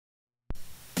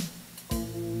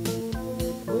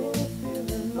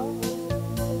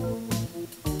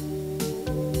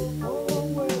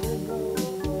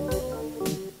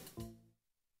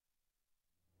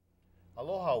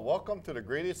Welcome to the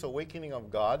Greatest Awakening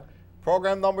of God,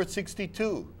 program number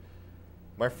 62.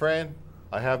 My friend,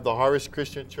 I have the Harvest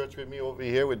Christian Church with me over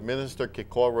here with Minister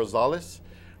Kekoa Rosales.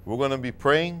 We're going to be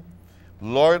praying,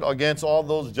 Lord, against all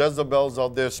those Jezebels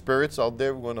out there, spirits out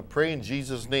there. We're going to pray in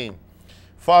Jesus' name.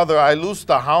 Father, I loose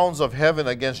the hounds of heaven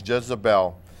against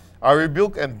Jezebel. I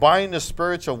rebuke and bind the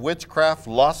spirits of witchcraft,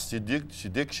 lust,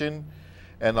 seduction,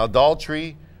 and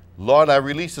adultery. Lord, I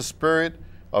release the spirit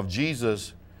of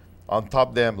Jesus on top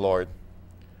of them, Lord.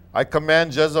 I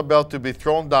command Jezebel to be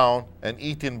thrown down and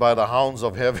eaten by the hounds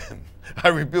of heaven. I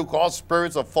rebuke all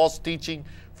spirits of false teaching,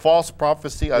 false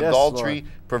prophecy, adultery,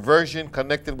 perversion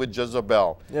connected with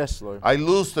Jezebel. Yes, Lord. I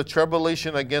loose the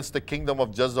tribulation against the kingdom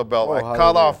of Jezebel. Oh, I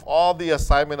cut off all the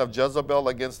assignment of Jezebel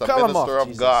against the minister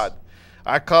of God.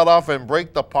 I cut off and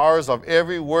break the powers of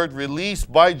every word released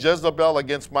by Jezebel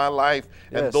against my life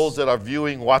and those that are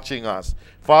viewing, watching us.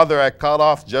 Father, I cut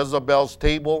off Jezebel's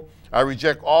table. I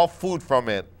reject all food from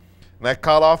it. And I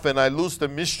cut off and I loose the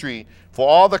mystery for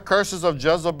all the curses of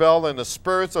Jezebel and the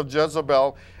spirits of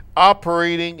Jezebel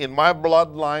operating in my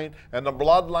bloodline and the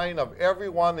bloodline of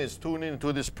everyone is tuning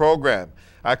into this program.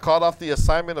 I cut off the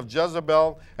assignment of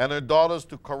Jezebel and her daughters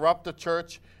to corrupt the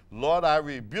church. Lord, I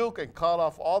rebuke and cut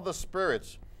off all the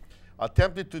spirits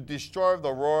attempted to destroy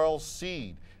the royal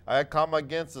seed. I come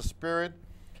against the spirit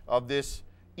of this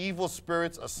evil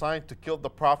spirits assigned to kill the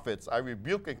prophets. I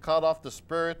rebuke and cut off the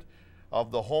spirit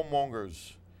of the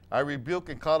homemongers. I rebuke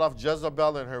and cut off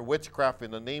Jezebel and her witchcraft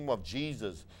in the name of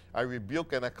Jesus. I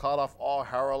rebuke and I cut off all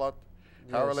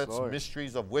harlots,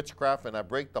 mysteries of witchcraft, and I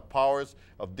break the powers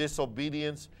of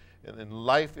disobedience in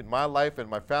life, in my life, in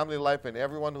my family life, and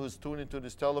everyone who's tuned into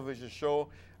this television show.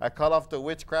 I cut off the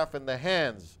witchcraft in the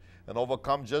hands and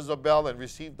overcome Jezebel and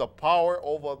receive the power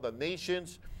over the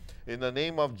nations in the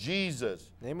name of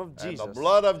Jesus. Name of Jesus. And the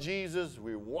blood of Jesus,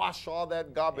 we wash all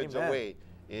that garbage away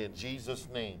in Jesus'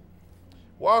 name.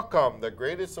 Welcome, the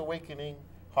Greatest Awakening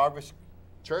Harvest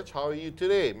Church. How are you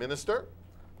today, Minister?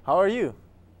 How are you?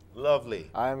 Lovely.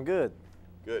 I am good.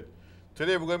 Good.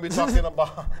 Today we're going to be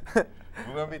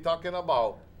talking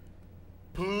about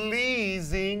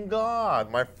pleasing God.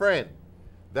 My friend,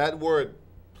 that word,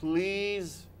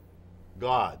 please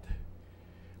God.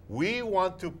 We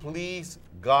want to please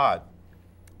God.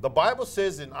 The Bible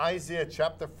says in Isaiah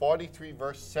chapter 43,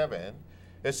 verse 7,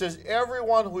 it says,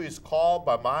 everyone who is called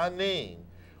by my name,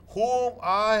 whom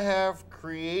I have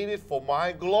created for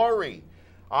my glory,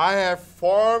 I have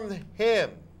formed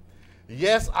him.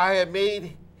 Yes, I have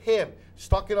made him. He's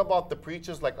talking about the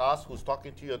preachers like us who's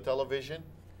talking to you on television.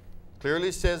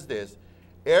 Clearly says this,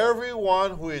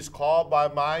 everyone who is called by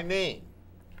my name,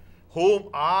 whom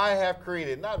I have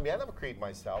created. Not me, I never created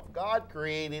myself. God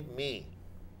created me.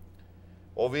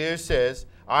 Over here it says,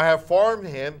 I have formed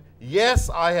him. Yes,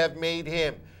 I have made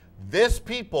him. This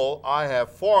people I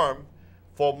have formed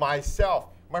for myself.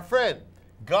 My friend,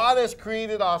 God has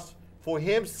created us for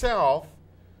himself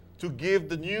to give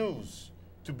the news,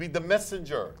 to be the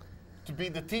messenger, to be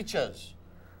the teachers,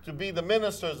 to be the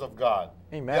ministers of God.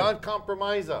 Amen. The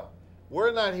uncompromiser.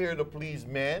 We're not here to please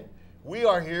men. We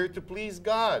are here to please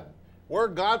God. We're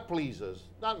God pleasers,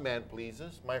 not man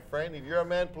pleasers. My friend, if you're a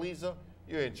man pleaser,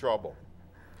 you're in trouble.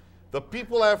 The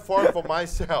people I have formed for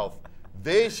myself,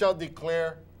 they shall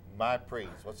declare my praise.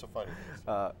 What's so funny?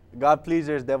 God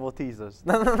pleasers, devil teasers.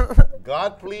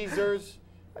 God pleasers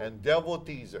and devil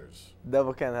teasers.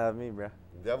 Devil can't have me, bro.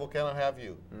 Devil cannot have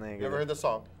you. Negative. You ever heard the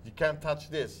song? You can't touch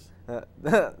this.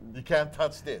 You can't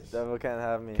touch this. Devil can't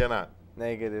have me. Cannot.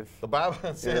 Negative. The Bible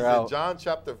says in John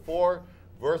chapter 4,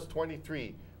 verse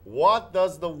 23, what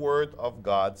does the word of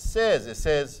God says? It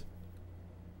says,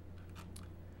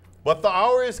 but the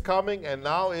hour is coming, and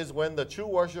now is when the true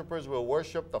worshipers will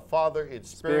worship the Father in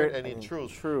spirit and in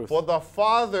truth. For the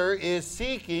Father is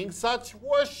seeking such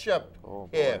worship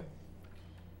him.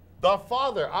 The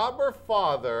Father, our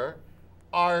Father,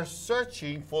 are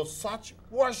searching for such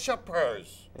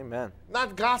worshipers. Amen.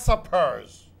 Not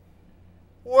gossipers.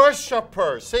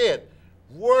 Worshipers. Say it.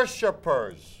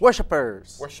 Worshipers.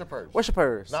 Worshippers. Worshippers.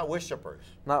 Worshippers. Not worshipers.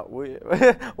 Not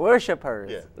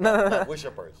worshippers. Yeah. Not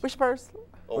worshipers. Worshippers.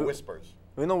 Or whispers.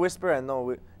 We know whisper and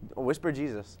know whisper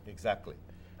Jesus. Exactly.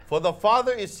 For the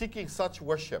Father is seeking such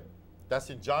worship. That's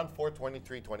in John 4,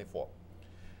 23, 24.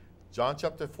 John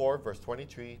chapter 4, verse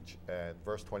 23 and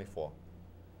verse 24.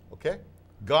 Okay?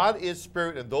 God is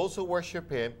spirit, and those who worship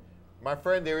him, my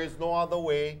friend, there is no other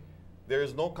way. There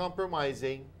is no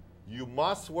compromising. You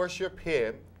must worship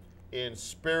him in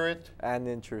spirit and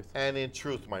in truth. And in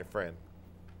truth, my friend.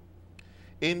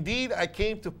 Indeed, I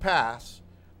came to pass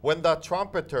when the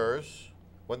trumpeters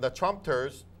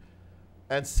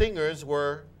and singers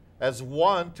were as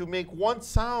one to make one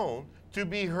sound to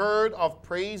be heard of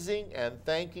praising and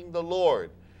thanking the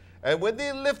Lord. And when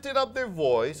they lifted up their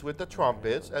voice with the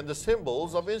trumpets and the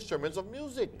cymbals of instruments of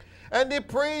music, and they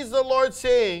praised the Lord,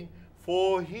 saying,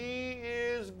 for he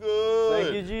is good.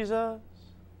 Thank you, Jesus.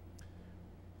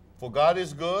 For God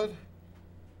is good.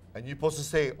 And you're supposed to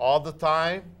say all the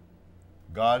time,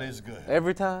 God is good.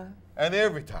 Every time. And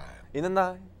every time. In the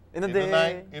night. In the day. In the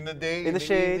night, in the day, in the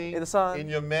shade, evening, in the sun. in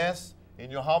your mess,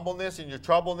 in your humbleness, in your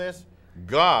troubleness,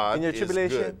 God in your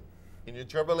tribulation. is good. In your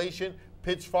tribulation,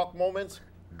 pitchfork moments,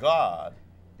 God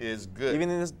is good. Even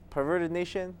in this perverted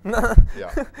nation.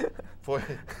 Yeah.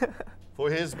 For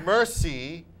his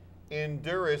mercy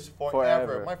endureth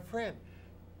forever. My friend,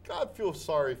 God feels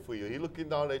sorry for you. He's looking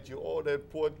down at you. Oh, that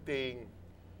poor thing.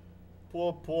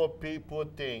 Poor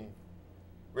thing.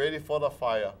 Ready for the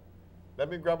fire. Let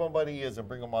me grab him by the ears and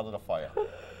bring him out of the fire.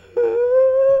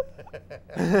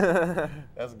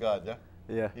 That's God, yeah?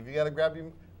 Yeah. If you got to grab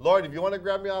him, Lord, if you want to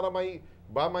grab me out of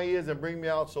by my ears and bring me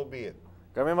out, so be it.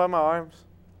 Grab me by my arms,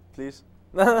 please.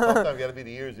 Sometimes you got to be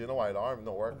the ears. You know why? The arm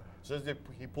don't work. So as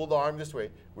he pulled the arm this way,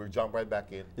 we'll jump right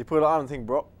back in. You put it on and think,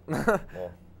 bro.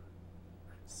 Oh.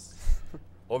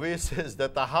 Over here it says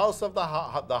that the house of the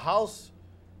house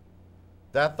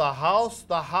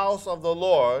of the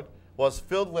Lord was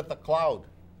filled with a cloud,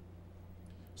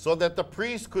 so that the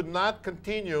priest could not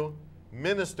continue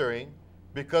ministering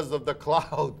because of the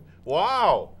cloud.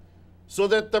 Wow! So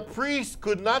that the priest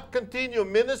could not continue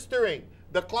ministering.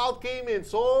 The cloud came in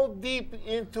so deep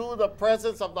into the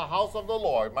presence of the house of the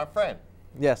Lord, my friend.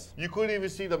 Yes. You couldn't even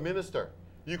see the minister.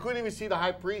 You couldn't even see the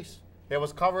high priest. It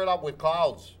was covered up with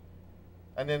clouds.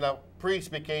 And then the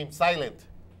priest became silent,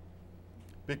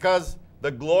 because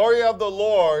the glory of the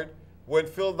Lord would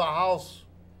fill the house.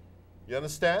 You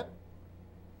understand?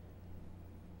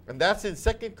 And that's in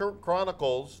 2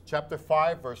 Chronicles chapter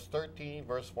 5, verse 13,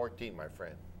 verse 14, my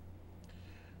friend.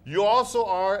 You also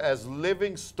are as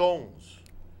living stones.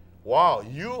 Wow,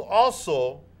 you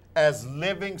also as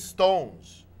living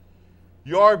stones.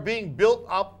 You are being built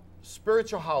up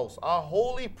spiritual house, a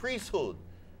holy priesthood,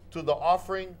 to the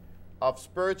offering of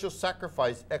spiritual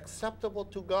sacrifice acceptable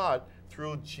to God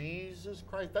through Jesus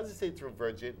Christ. It doesn't say through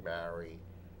Virgin Mary.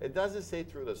 It doesn't say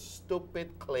through the stupid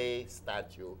clay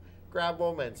statue. Grab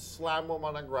them and slam them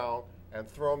on the ground and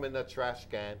throw them in the trash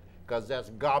can, because that's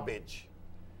garbage.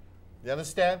 You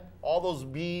understand? All those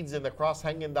beads and the cross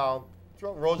hanging down,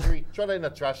 throw rosary, throw that in the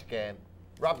trash can.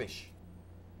 Rubbish.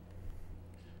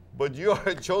 But you are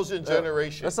a chosen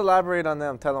generation. Let's elaborate on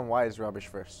them. Tell them why it's rubbish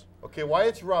first. Okay, why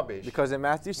it's rubbish? Because in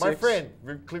Matthew 6... My friend,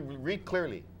 read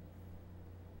clearly.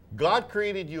 God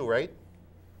created you, right?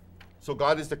 So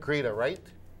God is the creator, right?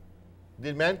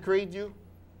 Did man create you?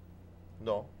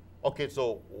 No. Okay,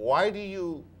 so why do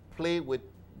you play with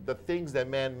the things that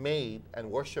man made and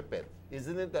worship it?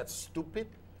 Isn't it that stupid?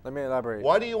 Let me elaborate.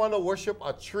 Why do you want to worship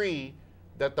a tree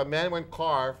that the man went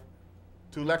carve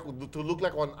to look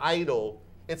like an idol?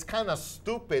 It's kind of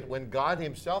stupid when God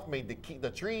himself made the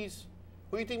trees.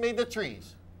 Who do you think made the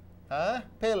trees? Huh?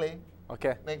 Pele.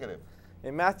 Okay. Negative.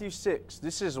 In Matthew 6,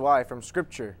 this is why, from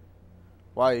Scripture,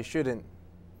 why you shouldn't.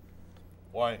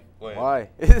 Why? Go ahead. Why?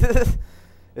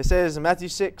 It says in Matthew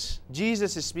 6,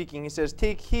 Jesus is speaking. He says,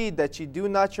 take heed that you do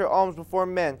not your alms before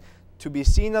men, to be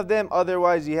seen of them,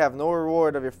 otherwise you have no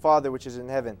reward of your Father which is in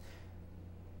heaven.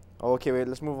 Okay, wait,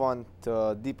 let's move on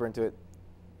to deeper into it.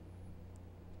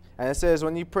 And it says,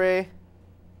 when you pray,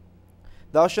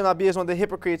 thou shalt not be as one of the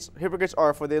hypocrites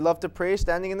are, for they love to pray,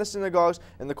 standing in the synagogues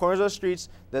and the corners of the streets,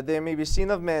 that they may be seen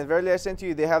of men. Verily I say unto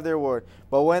you, they have their reward.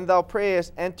 But when thou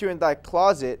prayest, enter in thy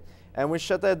closet, and which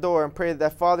shut thy door, and pray to thy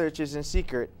Father which is in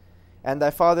secret, and thy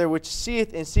Father which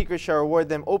seeth in secret shall reward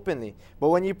them openly. But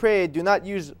when you pray, do not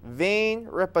use vain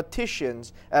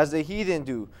repetitions as the heathen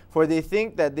do, for they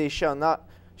think that they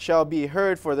shall be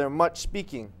heard for their much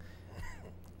speaking.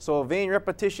 So vain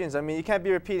repetitions, I mean, you can't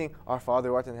be repeating, our Father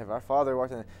who art in heaven, our Father who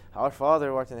art in heaven, our Father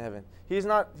who art in heaven.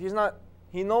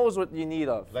 He knows what you need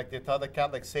of. Like they tell the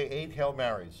Catholics, say 8 Hail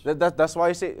Marys. That's why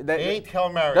you say... 8 Hail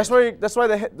Marys. That's why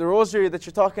the rosary that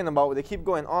you're talking about, they keep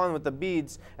going on with the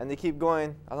beads, and they keep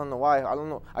going, I don't know why, I don't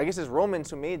know. I guess it's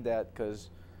Romans who made that, because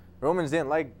Romans didn't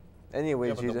like, anyway,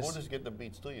 yeah, but Jesus. the Buddhists get the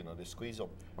beads too, you know, they squeeze them.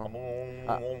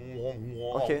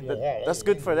 Okay, that's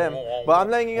good for them. But I'm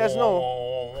letting you guys know.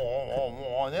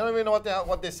 They don't even know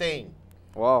what they're saying.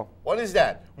 Wow. What is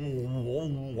that?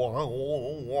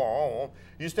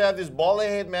 Used to have this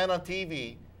bald-headed man on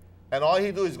TV, and all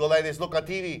he do is go like this. Look on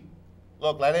TV.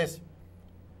 Look like this.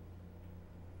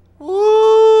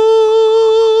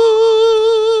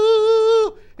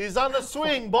 He's on the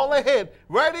swing, bald-headed,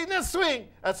 right in the swing.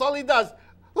 That's all he does.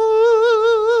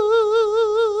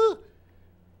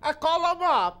 I call him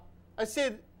up. I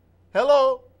said,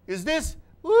 hello, is this?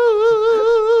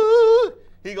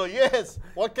 He goes, yes.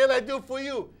 What can I do for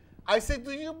you? I said,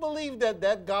 do you believe that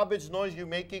that garbage noise you're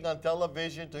making on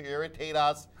television to irritate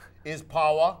us is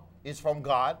power, is from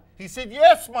God? He said,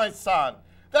 yes, my son.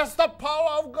 That's the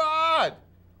power of God.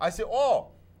 I said, oh,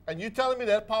 and you telling me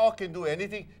that power can do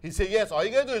anything? He said, yes. All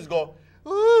you got to do is go,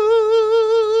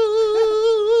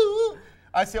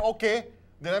 I said, okay.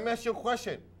 Then let me ask you a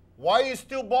question. Why are you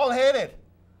still bald-headed?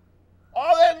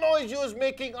 All that noise you was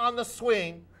making on the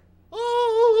swing,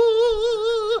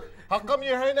 how come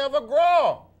your hair never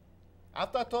grow?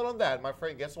 After I told him that, my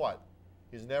friend, guess what?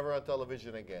 He's never on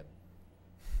television again.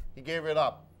 He gave it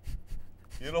up.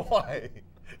 You know why?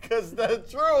 Because the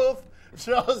truth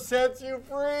shall set you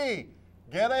free.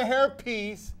 Get a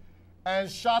hairpiece and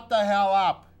shut the hell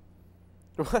up.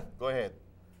 What? Go ahead.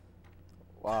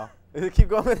 Wow. Keep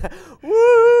going. Woo!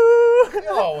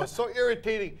 Oh, it was so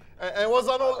irritating. And it was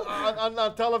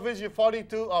on television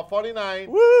 42, 49,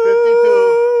 Woo!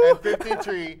 52, and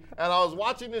 53. And I was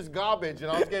watching this garbage and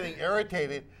I was getting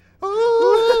irritated.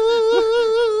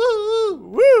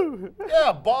 Woo!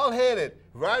 Yeah, bald-headed,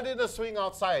 right in the swing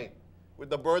outside with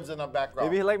the birds in the background.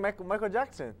 Maybe he like Michael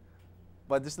Jackson,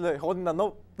 but just like holding the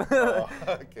note. Oh,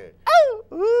 okay.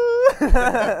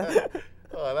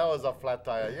 Oh, that was a flat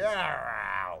tire.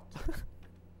 Yeah.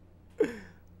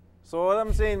 So what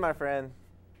I'm saying, my friend,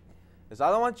 is I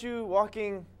don't want you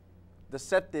walking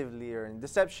deceptively or in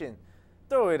deception.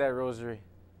 Throw away that rosary.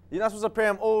 You're not supposed to pray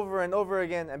them over and over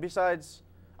again. And besides,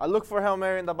 I look for Hail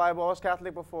Mary in the Bible. I was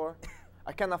Catholic before.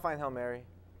 I cannot find Hail Mary.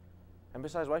 And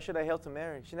besides, why should I hail to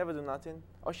Mary? She never did nothing.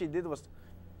 All she did was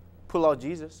pull out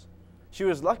Jesus. She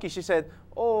was lucky. She said,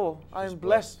 oh, I'm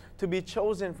blessed to be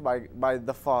chosen by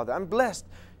the Father. I'm blessed.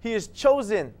 He has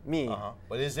chosen me.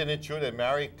 But isn't it true that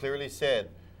Mary clearly said,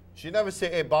 she never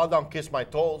said, hey, bow down, kiss my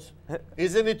toes.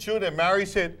 Isn't it true that Mary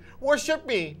said, worship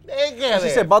me? She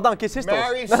said, bow down, kiss his toes.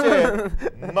 Mary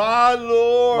said, my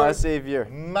Lord. My Savior.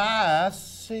 My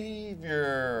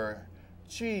Savior.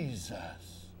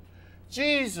 Jesus.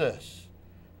 Jesus.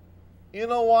 You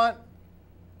know what?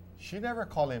 She never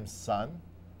called him son.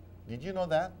 Did you know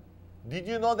that? Did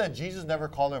you know that Jesus never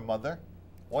called her mother?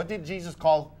 What did Jesus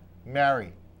call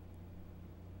Mary,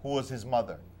 who was his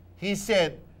mother? He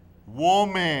said,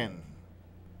 woman.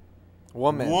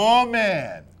 Woman.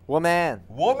 Woman. Woman.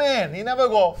 Woman. He never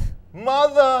go,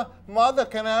 mother, mother,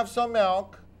 can I have some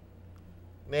milk?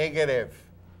 Negative.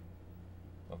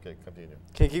 Okay, continue.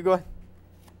 Okay, keep going.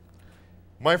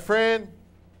 My friend,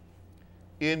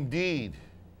 indeed,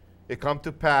 it come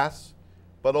to pass.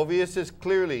 But over here it says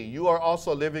clearly, you are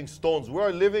also living stones. We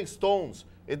are living stones.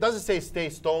 It doesn't say stay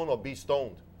stoned or be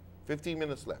stoned. 15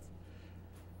 minutes left.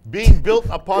 Being built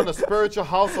upon the spiritual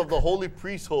house of the holy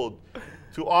priesthood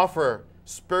to offer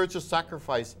spiritual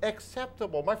sacrifice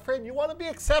acceptable. My friend, you want to be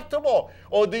acceptable?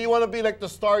 Or do you want to be like the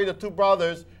story of the two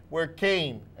brothers where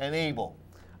Cain and Abel?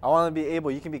 I want to be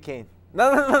Abel. You can be Cain.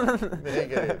 No.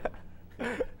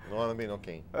 No want to be no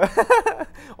Cain.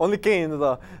 Only Cain,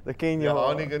 the Cain. Yeah,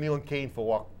 only going to Cain for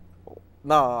walk.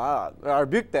 No, I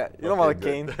rebuke that. You don't want a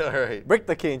cane. All right. Break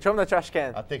the cane. Throw him in the trash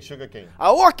can. I'll take sugar cane.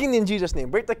 I'll walk in Jesus' name.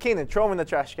 Break the cane and throw him in the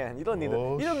trash can. You don't need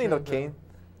You don't need no cane.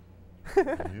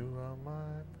 You are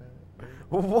my baby.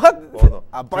 What? Oh,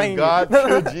 no. Through God,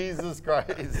 through Jesus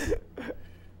Christ.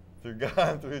 Through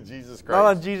God, through Jesus Christ. Not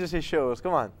on Jesus he shows.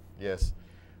 Come on. Yes.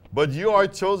 But you are a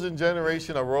chosen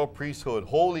generation, a royal priesthood,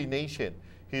 holy nation,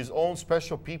 his own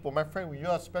special people. My friend, you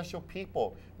are special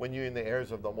people when you're in the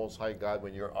heirs of the Most High God,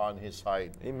 when you're on his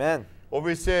side. Amen.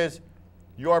 Over it says,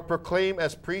 you are proclaimed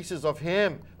as priests of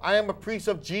him. I am a priest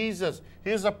of Jesus.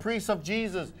 He's a priest of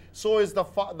Jesus. So is the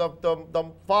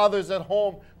fathers at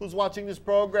home who's watching this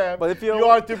program. But if you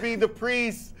are to be the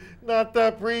priest, not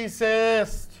the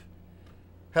priestess.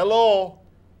 Hello.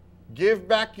 Give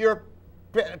back your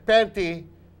panty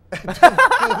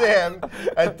to them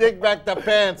and take back the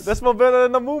pants. That's more better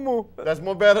than the muumuu. That's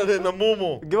more better than the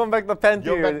muumuu. Give them back the panty.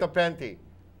 Give back the panty.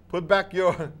 Put back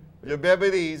your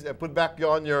babies and put back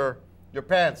on your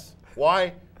pants.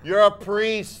 Why? You're a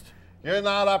priest. You're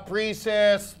not a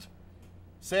priestess.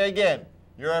 Say again.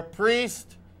 You're a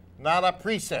priest, not a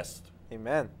priestess.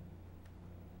 Amen.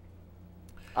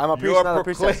 I'm a priest, not a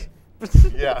priestess.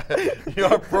 Yeah. You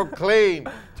are proclaimed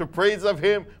to praise of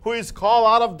him who is called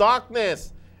out of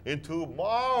darkness into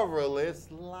marvelous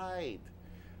light.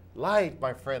 Light,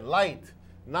 my friend, light.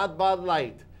 Not bad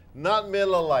light, not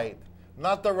Miller light,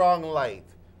 not the wrong light,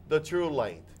 the true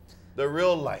light, the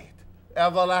real light,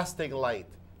 everlasting light,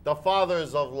 the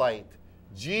fathers of light,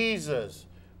 Jesus,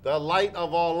 the light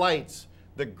of all lights,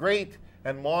 the great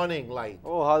and morning light,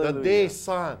 oh, hallelujah. the day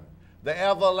sun, the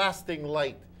everlasting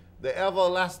light, the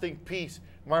everlasting peace.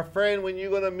 My friend, when you're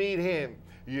going to meet him,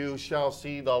 you shall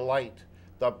see the light,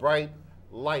 the bright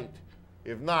light.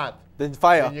 If not, then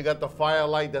fire. Then you got the fire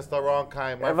light. That's the wrong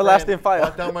kind. My everlasting fire.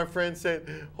 One time my friend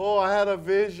said, oh, I had a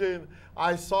vision.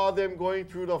 I saw them going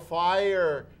through the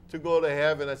fire to go to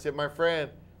heaven. I said, my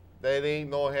friend, that ain't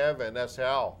no heaven. That's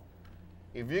hell.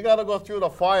 If you got to go through the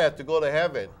fire to go to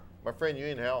heaven, my friend, you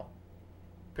in hell.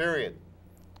 Period.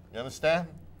 You understand?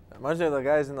 Imagine the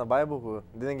guys in the Bible who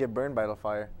didn't get burned by the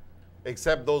fire.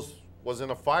 Except those was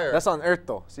in a fire. That's on earth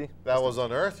though, see? That was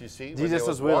on earth, you see. Jesus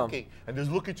was with them. And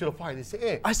just looking to the fire. They say,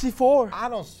 hey, I see 4. I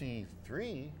don't see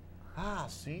 3. I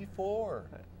see 4.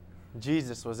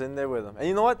 Jesus was in there with them. And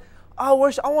you know what? I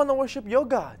want to worship your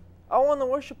God. I want to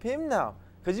worship him now.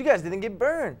 Because you guys didn't get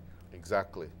burned.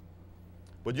 Exactly.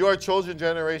 But you are a chosen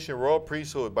generation, royal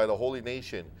priesthood by the holy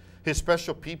nation, his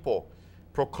special people.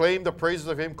 Proclaim the praises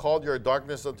of him called your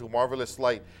darkness unto marvelous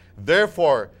light.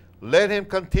 Therefore, let him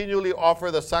continually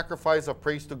offer the sacrifice of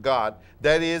praise to God,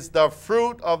 that is the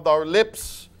fruit of our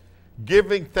lips,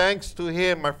 giving thanks to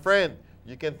him. My friend,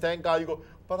 you can thank God. You go,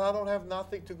 but I don't have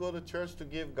nothing to go to church to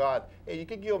give God. Hey, you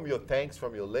can give him your thanks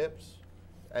from your lips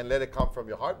and let it come from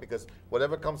your heart, because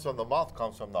whatever comes from the mouth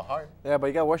comes from the heart. Yeah, but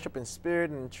you got to worship in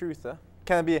spirit and in truth. Huh?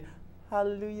 Can't be,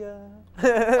 hallelujah.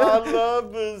 I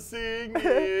love the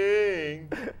singing.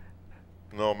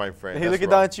 No, my friend. He looking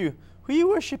down at you. Who are you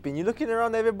worshiping? You looking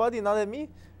around everybody, not at me?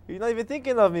 You're not even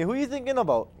thinking of me. Who are you thinking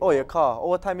about? Oh, your car. Oh,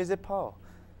 what time is it, Paul?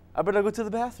 I better go to the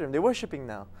bathroom. They're worshiping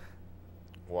now.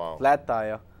 Wow. Flat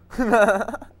tire.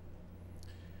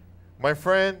 My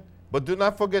friend, but do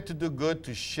not forget to do good,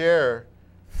 to share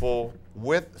for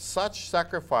with such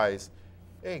sacrifice.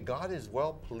 Hey, God is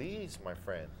well pleased, my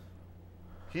friend.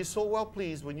 He's so well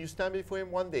pleased. When you stand before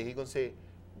him one day, he's going to say,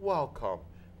 welcome,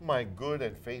 my good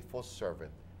and faithful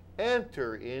servant.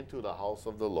 Enter into the house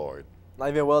of the Lord. Not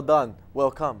even well done.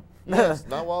 Welcome. Yes,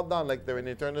 not well done, like when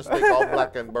they turn the steak all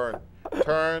black and burn.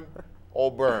 Turn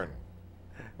or burn.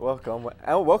 Welcome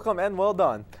and well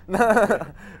done.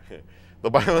 The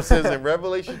Bible says in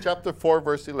Revelation chapter 4,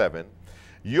 verse 11,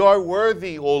 you are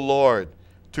worthy, O Lord,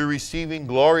 to receiving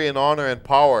glory and honor and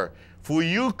power, for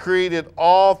you created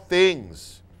all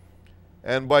things,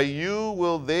 and by you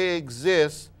will they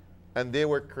exist, and they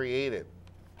were created.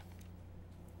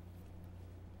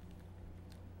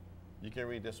 You can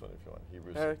read this one if you want.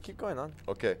 Hebrews. Keep going on.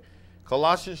 Okay.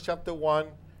 Colossians chapter 1,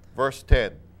 verse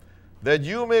 10. That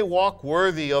you may walk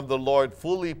worthy of the Lord,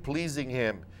 fully pleasing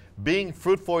him, being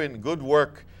fruitful in good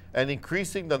work, and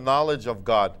increasing the knowledge of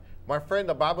God. My friend,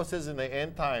 the Bible says in the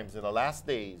end times, in the last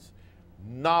days,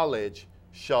 knowledge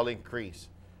shall increase.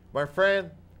 My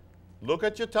friend, look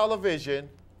at your television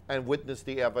and witness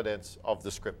the evidence of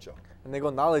the scripture. And they go,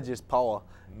 knowledge is power.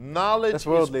 Knowledge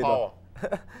is power.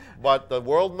 But the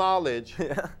world knowledge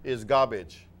is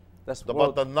garbage.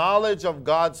 But the knowledge of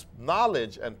God's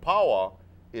knowledge and power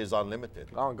is unlimited.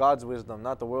 Oh, God's wisdom,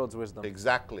 not the world's wisdom.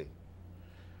 Exactly.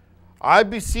 I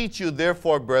beseech you,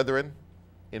 therefore, brethren,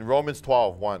 in Romans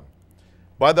 12:1,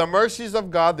 by the mercies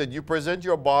of God, that you present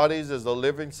your bodies as a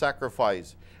living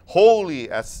sacrifice, holy,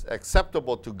 as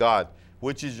acceptable to God,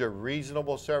 which is your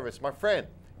reasonable service. My friend,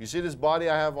 you see this body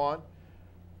I have on?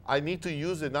 I need to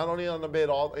use it not only on the bed,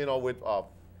 all with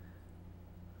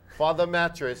Father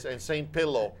mattress and Saint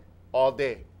pillow all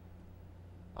day.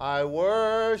 I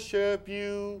worship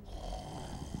you,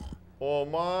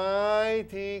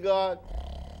 Almighty God,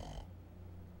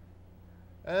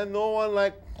 and no one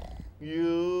like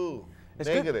you. It's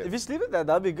Negative. Good. If you sleep at that,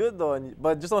 that'd be good though.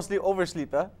 But just don't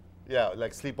oversleep, huh? Yeah,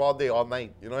 like sleep all day, all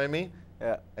night. You know what I mean?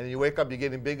 Yeah. And you wake up, you're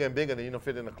getting bigger and bigger, and you don't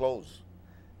fit in the clothes.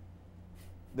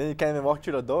 Then you can't even walk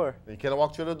through the door. You can't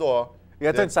walk through the door. You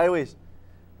gotta turn sideways.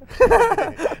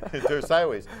 Turn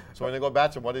sideways. So when they go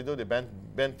bathroom, what do? They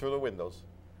bend through the windows.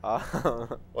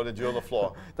 Or they drill the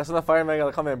floor. That's when the fireman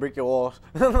gotta come in and break your walls.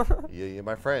 Yeah,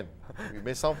 my friend. It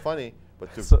may sound funny,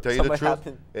 but to tell you the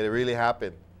truth, it really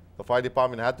happened. The fire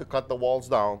department had to cut the walls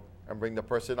down and bring the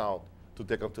person out to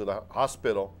take them to the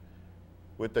hospital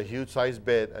with a huge sized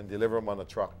bed and deliver them on a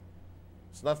truck.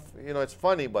 It's not, it's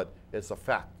funny, but it's a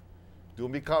fact.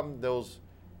 Don't become those,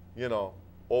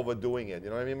 overdoing it. You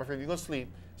know what I mean, my friend? If you're going to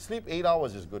sleep 8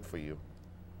 hours is good for you.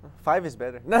 5 is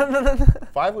better.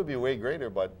 5 would be way greater,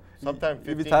 but sometimes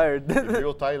 15. You'd be tired. If you're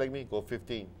real tired like me, go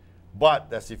 15. But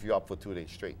that's if you're up for 2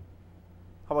 days straight.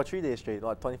 How about 3 days straight?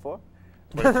 What, 24?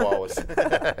 24 hours.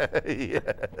 Yeah.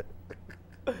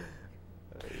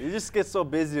 You just get so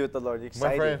busy with the Lord. You're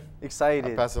excited. My friend,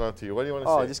 excited. I'll pass it on to you. What do you want to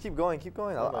say? Oh, just keep going, keep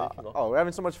going. No, we're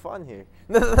having so much fun here.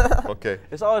 Okay.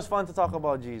 It's always fun to talk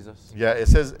about Jesus. Yeah, it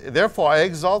says, therefore I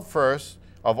exalt first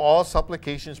of all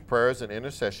supplications, prayers, and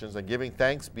intercessions, and giving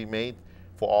thanks be made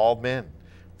for all men.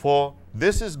 For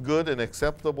this is good and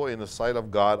acceptable in the sight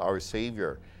of God our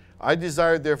Savior. I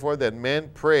desire therefore that men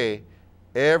pray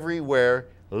everywhere,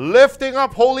 lifting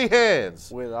up holy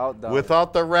hands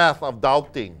without the wrath of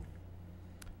doubting.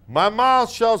 My mouth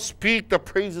shall speak the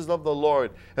praises of the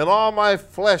Lord, and all my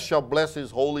flesh shall bless his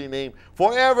holy name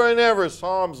forever and ever.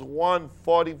 Psalms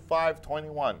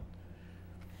 145:21.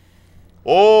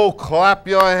 Oh, clap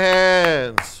your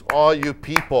hands, all you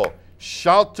people.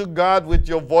 Shout to God with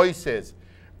your voices.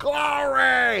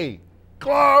 Glory!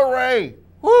 Glory!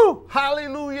 Woo!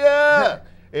 Hallelujah!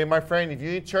 Hey, my friend, if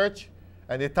you're in church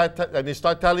and they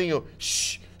start telling you,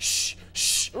 shh, shh,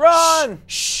 shh, run,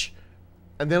 shh,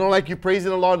 and they don't like you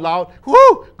praising the Lord loud,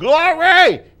 woo!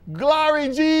 Glory! Glory,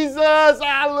 Jesus!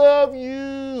 I love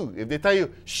you! If they tell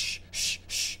you, shh, shh,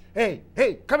 shh, hey,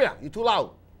 come here, you're too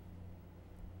loud.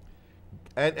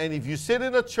 And if you sit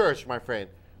in a church, my friend,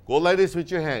 go like this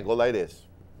with your hand, go like this.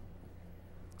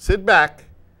 Sit back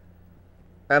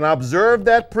and observe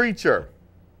that preacher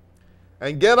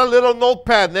and get a little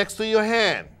notepad next to your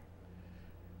hand.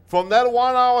 From that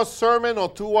 1 hour sermon or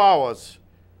 2 hours,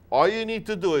 all you need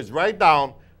to do is write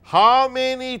down how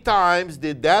many times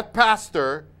did that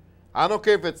pastor, I don't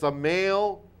care if it's a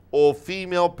male or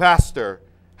female pastor,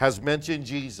 has mentioned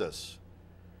Jesus.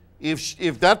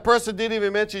 If that person didn't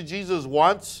even mention Jesus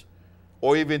once,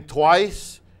 or even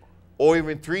twice, or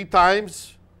even 3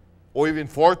 times, or even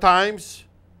 4 times,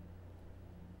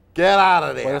 get out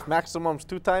of there. What if maximum's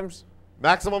 2 times?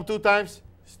 Maximum 2 times?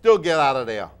 Still get out of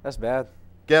there. That's bad.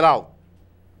 Get out.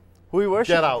 Who are you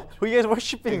worshiping? Get out. Who are you guys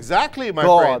worshiping? Exactly, my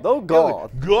God. friend. Oh, God.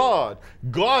 God.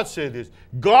 God said this.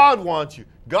 God wants you.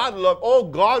 God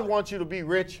wants you to be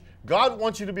rich. God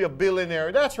wants you to be a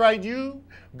billionaire. That's right, you.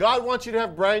 God wants you to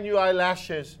have brand new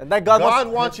eyelashes. And that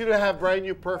God wants you to have brand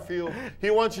new perfume.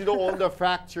 He wants you to own the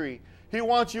factory. He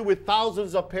wants you with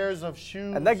thousands of pairs of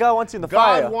shoes. And that God wants you in the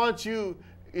fire. God wants you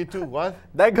into what?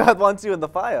 That God wants you in the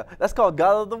fire. That's called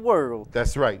God of the world.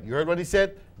 That's right. You heard what he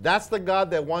said? That's the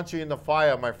God that wants you in the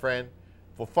fire, my friend.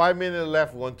 For 5 minutes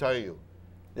left, we're going to tell you.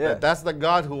 Yeah. That's the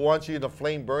God who wants you in the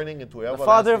flame burning into everlasting The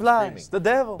father of lies. screaming. The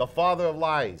devil. The father of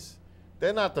lies.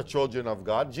 They're not the children of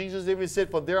God. Jesus even said,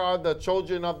 for there are the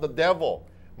children of the devil.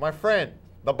 My friend,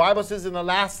 the Bible says in the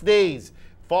last days,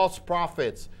 false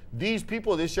prophets, these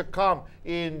people, they should come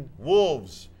in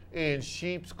wolves, in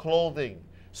sheep's clothing,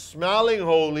 smelling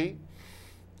holy,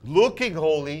 looking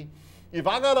holy. If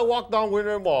I got to walk down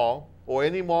Winter Mall, or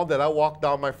any mall that I walk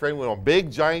down, my friend, with a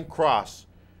big giant cross,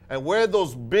 and wear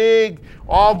those big,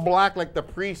 all black, like the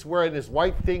priest wearing this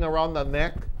white thing around the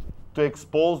neck, to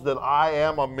expose that I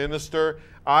am a minister.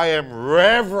 I am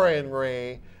Reverend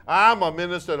Ray. I'm a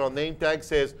minister. The name tag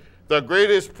says, the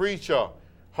greatest preacher,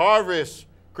 harvest,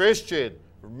 Christian,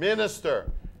 minister.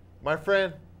 My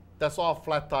friend, that's all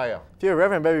flat tire. If you're a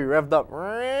reverend, baby, revved up.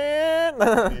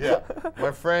 Yeah.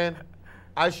 My friend,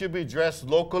 I should be dressed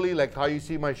locally, like how you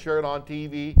see my shirt on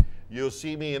TV. You'll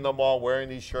see me in the mall wearing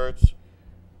these shirts,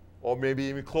 or maybe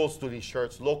even close to these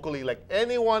shirts, locally like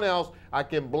anyone else. I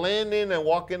can blend in and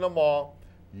walk in the mall.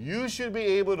 You should be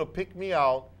able to pick me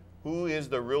out who is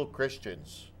the real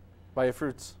Christians. By your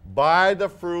fruits. By the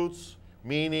fruits,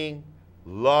 meaning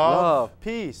love,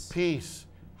 peace,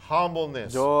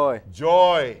 humbleness,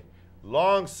 joy,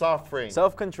 long-suffering,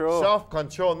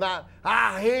 self-control, not,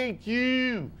 I hate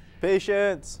you.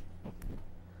 Patience.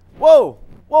 Whoa,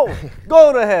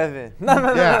 go to heaven.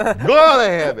 Yeah, go to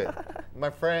heaven. My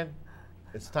friend,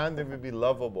 it's time to be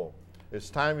lovable.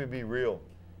 It's time to be real.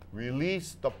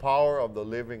 Release the power of the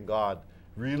living God.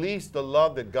 Release the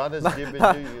love that God has given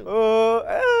to you.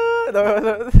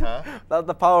 Not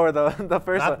the power, the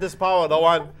first Not one. this power, the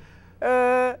one.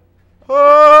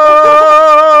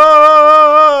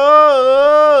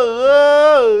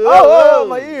 Oh,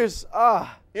 my ears.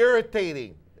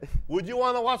 Irritating. Would you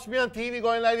want to watch me on TV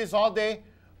going like this all day?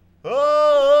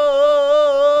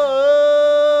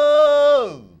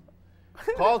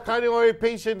 Call cardiac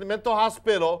patient in the mental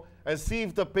hospital and see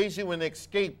if the patient will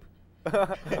escape.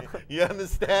 You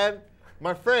understand?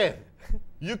 My friend,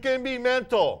 you can be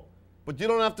mental, but you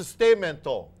don't have to stay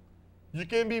mental. You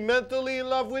can be mentally in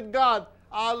love with God.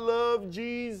 I love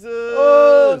Jesus.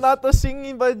 Oh, not the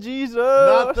singing, but Jesus.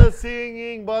 Not the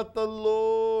singing, but the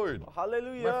Lord.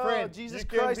 Hallelujah. My friend, Jesus you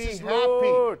can Christ be is happy.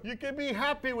 Lord. You can be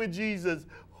happy with Jesus.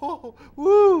 Oh,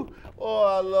 woo. Oh,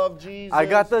 I love Jesus. I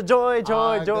got the joy of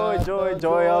the Lord.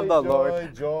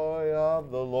 Joy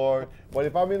of the Lord. But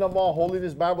if I'm in the mall holding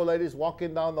this Bible like this,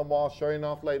 walking down the mall, showing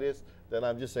off like this, then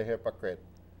I'm just a hypocrite.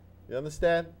 You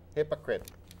understand?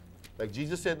 Hypocrite. Like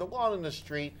Jesus said, don't go out in the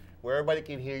street where everybody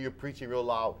can hear you preaching real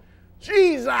loud.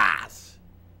 Jesus!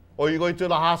 Or you're going to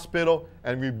the hospital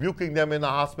and rebuking them in the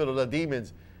hospital, the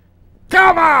demons.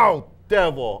 Come out,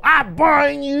 devil! I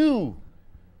bind you!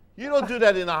 You don't do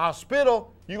that in the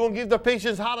hospital. You're going to give the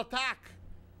patients heart attack.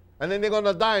 And then they're going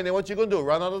to die. And then what you going to do?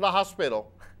 Run out of the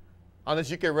hospital.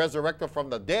 Unless you can resurrect them from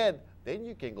the dead, then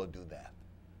you can go do that.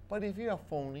 But if you're a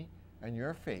phony and you're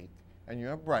a fake and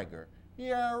you're a bragger,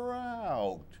 you're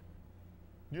out.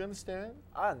 Do you understand?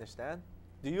 I understand.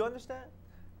 Do you understand?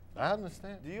 I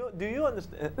understand. Do you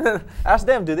understand? Ask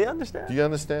them, do they understand? Do you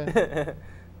understand?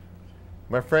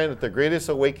 My friend, at the Greatest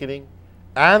Awakening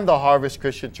and the Harvest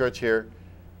Christian Church here,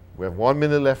 we have 1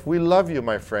 minute left. We love you,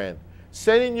 my friend.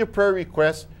 Send in your prayer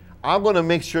requests. I'm going to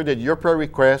make sure that your prayer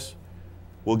requests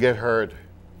will get heard.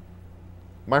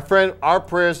 My friend, our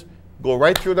prayers go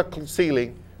right through the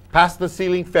ceiling, past the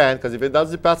ceiling fan, because if it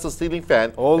doesn't pass the ceiling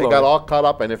fan, it got all caught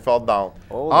up and it fell down.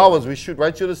 Ours, we shoot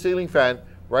right through the ceiling fan,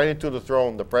 right into the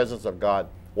throne, the presence of God.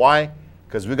 Why?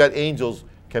 Because we got angels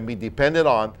can be depended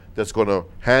on that's going to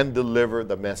hand deliver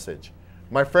the message.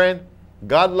 My friend,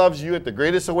 God loves you at the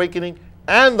Greatest Awakening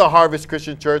and the Harvest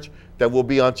Christian Church that will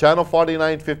be on Channel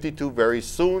 4952 very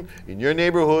soon in your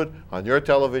neighborhood on your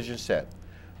television set.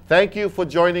 Thank you for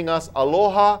joining us.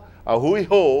 Aloha, ahui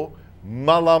ho,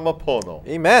 malamapono.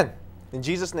 Amen. In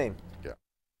Jesus' name.